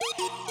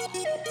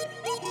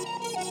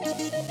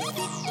Better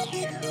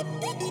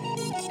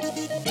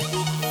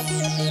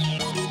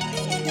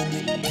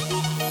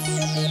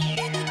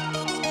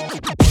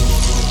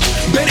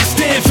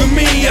stand for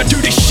me, I do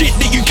the shit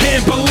that you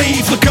can't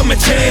believe. Look, I'ma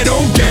tear it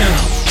all down.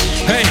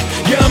 Hey,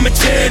 yeah, I'ma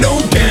tear it all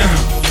down.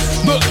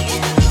 Look,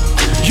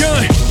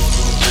 yeah,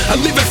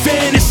 I live a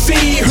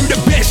fantasy. Who the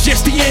best?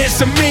 Yes, the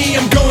answer me.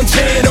 I'm gon'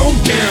 tear it all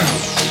down.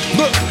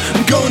 Look,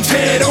 I'm gon'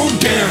 tear it all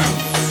down.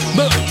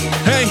 Look,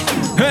 hey,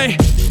 hey,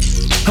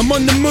 I'm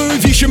on the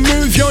move, you should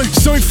move, yo.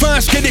 So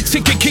fast, get a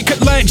ticket, kick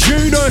it like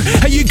judo.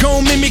 How you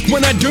gon' mimic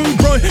when I do,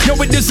 bro? No,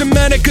 it doesn't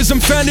matter, cause I'm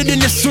founded in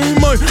the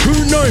sumo.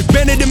 Who know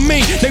better than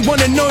me? They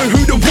wanna know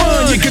who the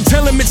one. You can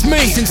tell them it's me,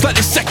 since like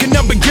the second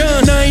I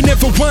begun. I ain't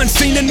never once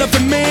seen another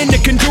man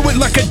that can do it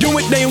like I do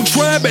it. They all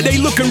try, but they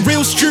looking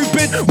real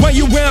stupid. Why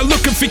you out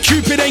looking for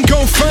Cupid? Ain't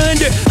gon'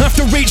 find it.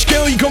 After each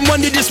girl, you gon'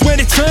 wonder just where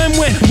the time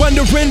went.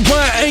 Wondering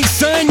why I ain't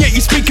signed yet.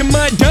 You speaking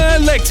my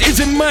dialect,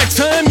 isn't my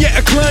time yet.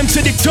 I climb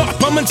to the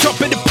top, I'm on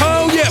top of the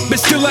pole, yeah, but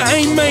still I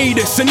ain't made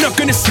it, so not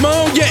gonna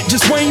smile yet.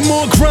 Just way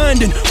more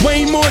grinding,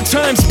 way more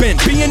time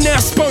spent being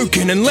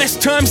outspoken and less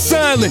time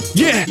silent,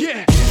 yeah.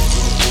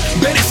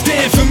 Better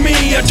stand for me,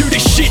 I do the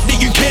shit that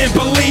you can't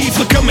believe.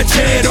 Look, I'ma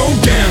tear it all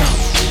down.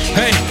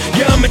 Hey,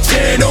 yeah, I'ma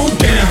tear it all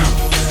down.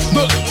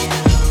 Look,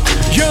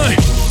 yeah,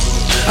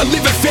 I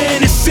live a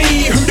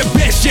fantasy. Who the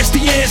best? Yes,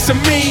 the answer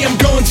me. I'm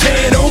gon'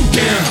 tear it all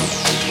down.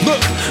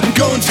 Look, I'm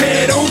gon'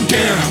 tear it all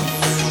down.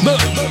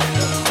 Look,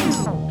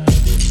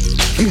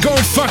 I'm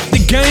gon' fuck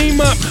the game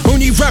up.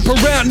 Only rap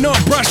around,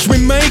 not brush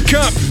with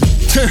makeup.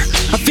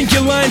 I think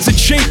your lines are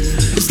cheap.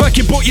 It's like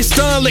you bought your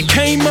style, it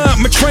came up.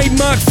 My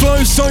trademark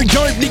flow so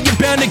dope that you're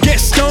bound to get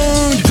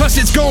stoned. Plus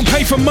it's gon'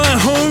 pay for my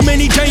home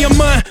any day of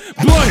my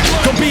blow.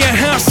 Gon' be a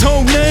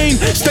household name.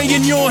 Stay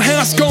in your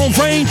house, gon'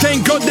 rain.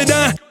 Thank God that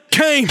I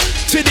came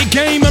to the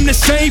game, I'm the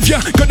savior.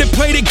 Gotta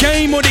play the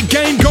game or the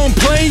game gon'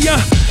 play ya.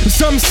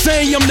 Some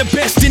say I'm the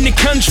best in the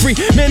country.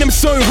 Man, I'm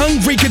so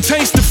hungry, can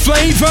taste the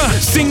flavor.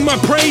 Sing my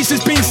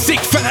praises, been sick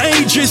for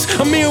ages.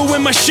 I'm ill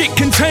when my shit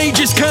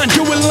contagious. Can't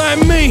do it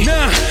like me.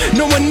 Nah,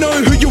 no one know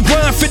who you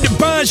are for the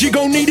bars. You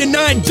gon' need an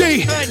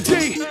ID.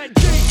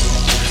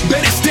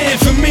 Better stand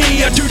for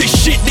me, I do the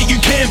shit that you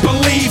can't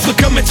believe.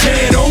 Look, I'ma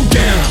tear it all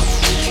down.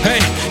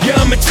 Hey, yeah,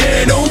 I'ma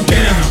tear it all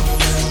down.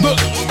 Look,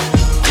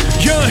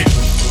 yeah,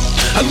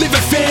 I live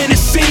a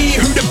fantasy.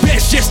 Who the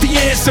best? Yes, the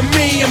answer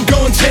me. I'm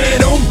gon' tear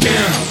it all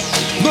down.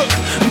 Look,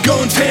 I'm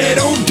gon' tear it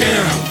all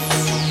down.